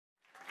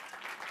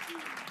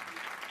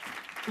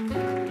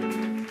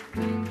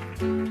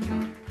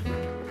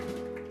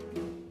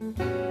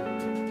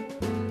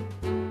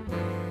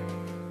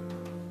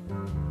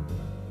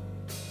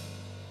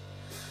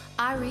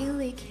I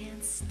really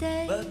can't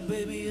stay, but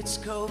baby, it's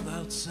cold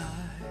outside.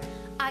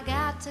 I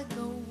got to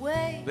go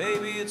away.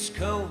 Baby, it's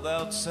cold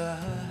outside.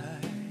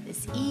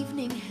 This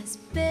evening has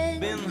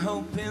been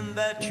hoping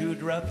that you'd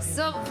drop in.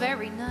 so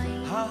very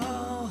nice.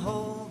 I'll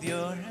hold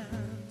your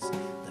hands,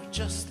 they're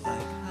just like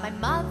My ice.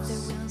 mother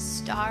will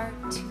start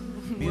to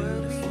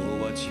Beautiful,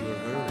 worry. what's your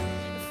hurry?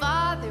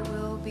 Father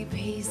will be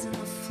pacing the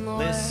floor.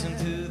 Listen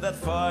to that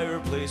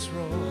fireplace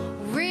roar.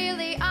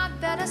 Really, I'd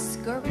better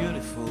scurry.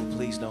 Beautiful,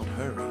 please don't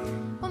hurry.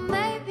 Or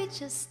maybe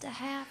just a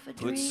half a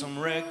dream. Put some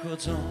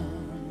records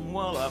on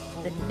while I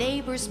pull. The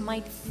neighbors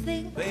might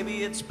think,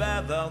 Baby, it's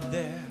bad out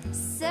there.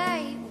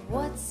 say,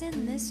 what's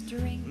in this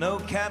drink? No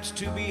caps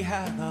to be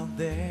had out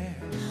there.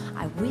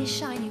 I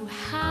wish I knew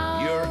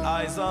how. Your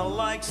eyes are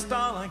like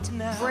starlight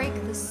now. Break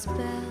the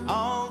spell.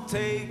 I'll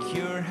take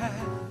your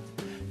hand.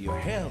 Your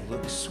hair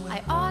looks sweet.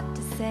 I ought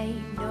to say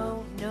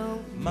no,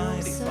 no, Mind no,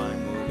 if sir. I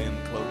move in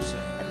closer?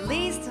 At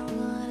least I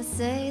wanna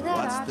say that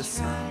What's I the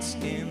sense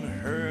tried. in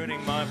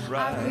hurting my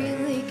pride? I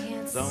really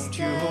can't Don't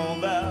stay. you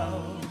hold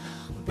out,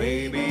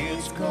 baby,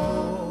 it's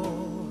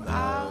cold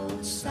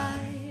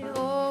outside.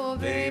 Oh,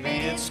 Baby,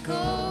 it's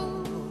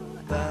cold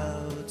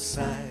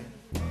outside.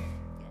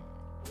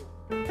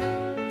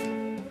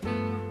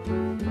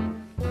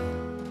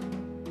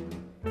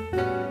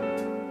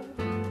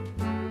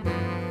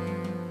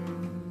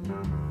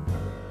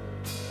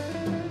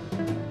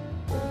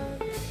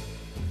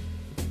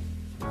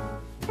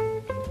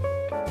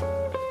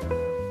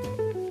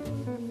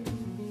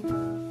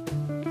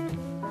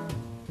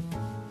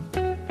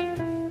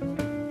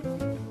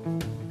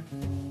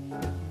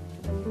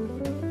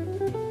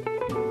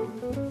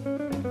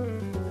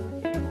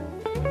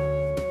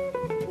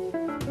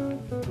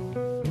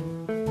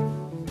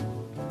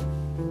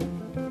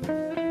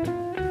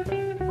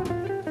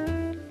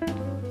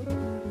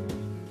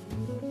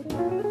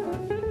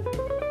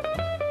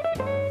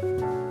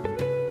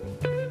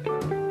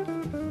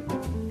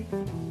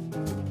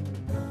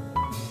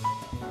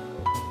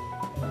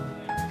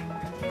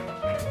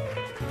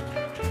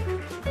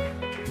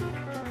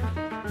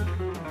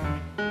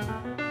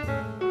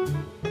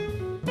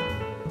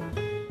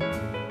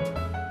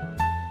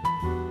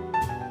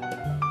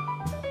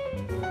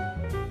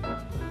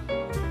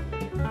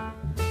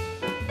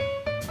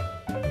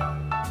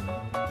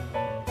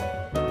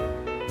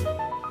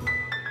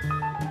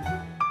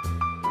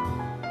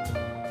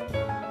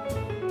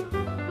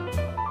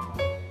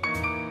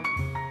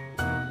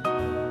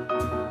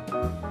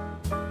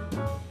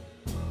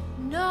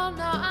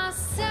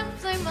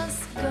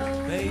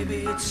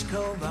 Baby, it's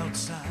cold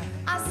outside.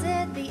 I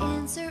said the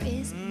answer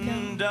is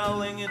no.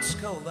 Darling, it's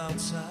cold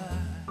outside.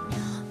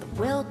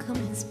 The welcome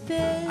has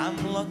been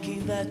I'm lucky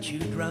that you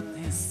dropped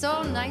in.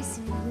 so nice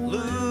and warm.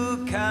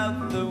 Look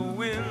out the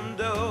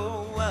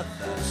window at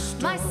that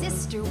storm. My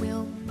sister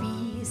will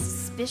be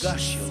suspicious.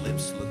 Gosh, your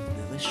lips look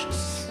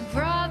delicious.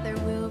 Brother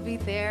will be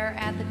there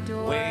at the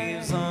door.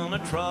 Waves on a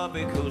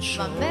tropical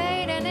shore. My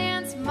maiden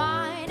aunt's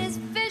mind is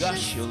vicious.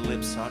 Gosh, your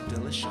lips are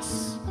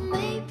delicious. Or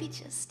maybe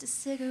just a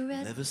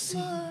cigarette. Never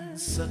seen before.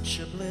 such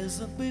a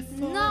blizzard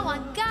before. No, I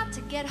got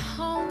to get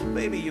home.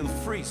 Baby, you'll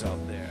freeze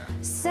out there.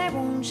 Say,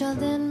 won't you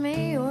lend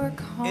me your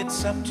comb?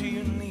 It's up to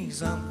your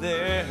knees out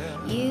there.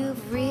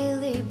 You've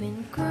really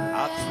been great.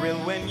 I thrill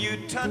when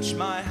you touch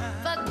my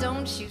hand. But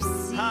don't you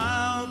see?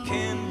 How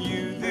can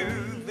you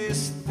do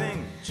this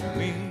thing to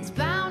me? It's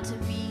bound to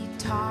be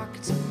talk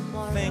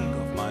tomorrow. Think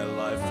of my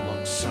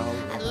lifelong sorrow.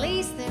 At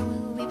least there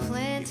will be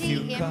plenty If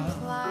you got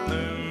implied.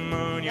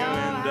 pneumonia No,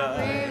 and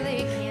I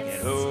really can't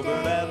get over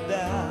stay. that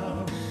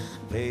doubt.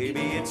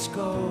 Baby, it's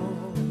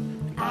cold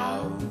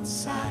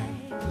outside.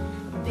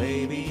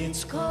 Baby,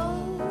 it's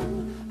cold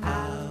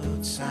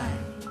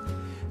outside.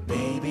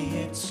 Baby,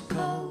 it's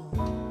cold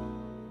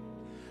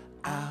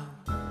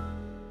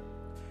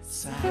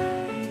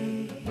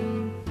outside.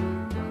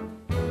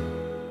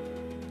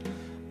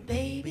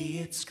 Baby,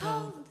 it's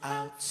cold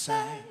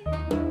outside.